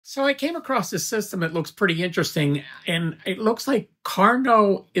So I came across this system that looks pretty interesting, and it looks like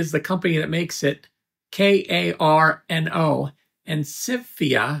Carno is the company that makes it, Karno, and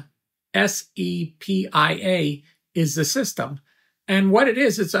Sepia, Sepia, is the system. And what it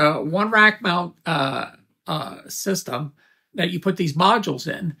is, it's a one rack mount system that you put these modules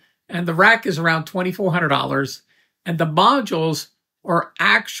in, and the rack is around $2,400, and the modules are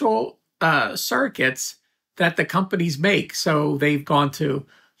actual circuits that the companies make. So they've gone to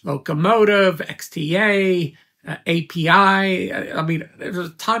Locomotive, XTA, API. I mean, there's a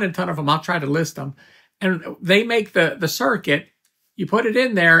ton and ton of them. I'll try to list them. And they make the circuit, you put it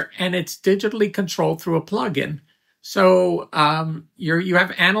in there, and it's digitally controlled through a plugin. So you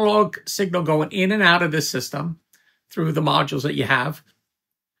have analog signal going in and out of this system through the modules that you have,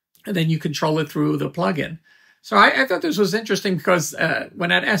 and then you control it through the plugin. So I thought this was interesting because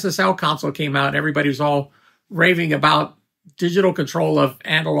when that SSL console came out, everybody was all raving about digital control of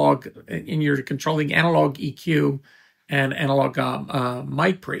analog, and you're controlling analog EQ and analog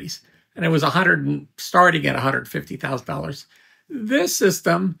mic pre's. And it was starting at $150,000. This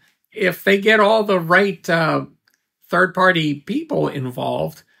system, if they get all the right third-party people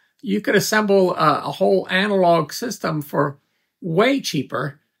involved, you could assemble a whole analog system for way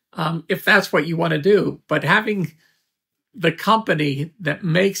cheaper if that's what you want to do. But having the company that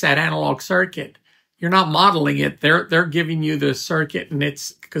makes that analog circuit, you're not modeling it. They're giving you the circuit, and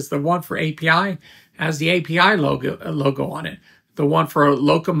it's because the one for API has the API logo on it. The one for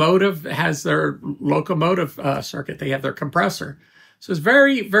Locomotive has their Locomotive circuit. They have their compressor. So it's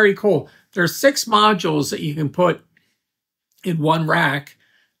very, very cool. There's 6 modules that you can put in one rack,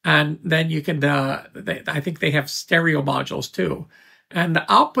 and then you can, I think they have stereo modules too. And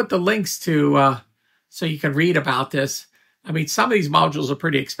I'll put the links to, so you can read about this. I mean, some of these modules are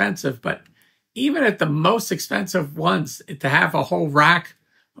pretty expensive, but even at the most expensive ones, to have a whole rack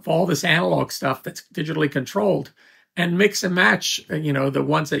of all this analog stuff that's digitally controlled and mix and match, the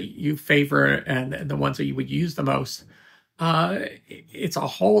ones that you favor and the ones that you would use the most, it's a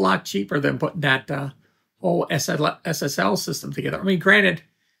whole lot cheaper than putting that whole SSL system together. I mean, granted,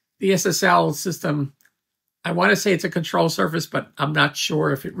 the SSL system, I want to say it's a control surface, but I'm not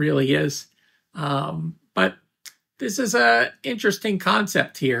sure if it really is. But this is an interesting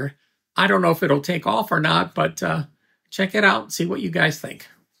concept here. I don't know if it'll take off or not, but check it out and see what you guys think.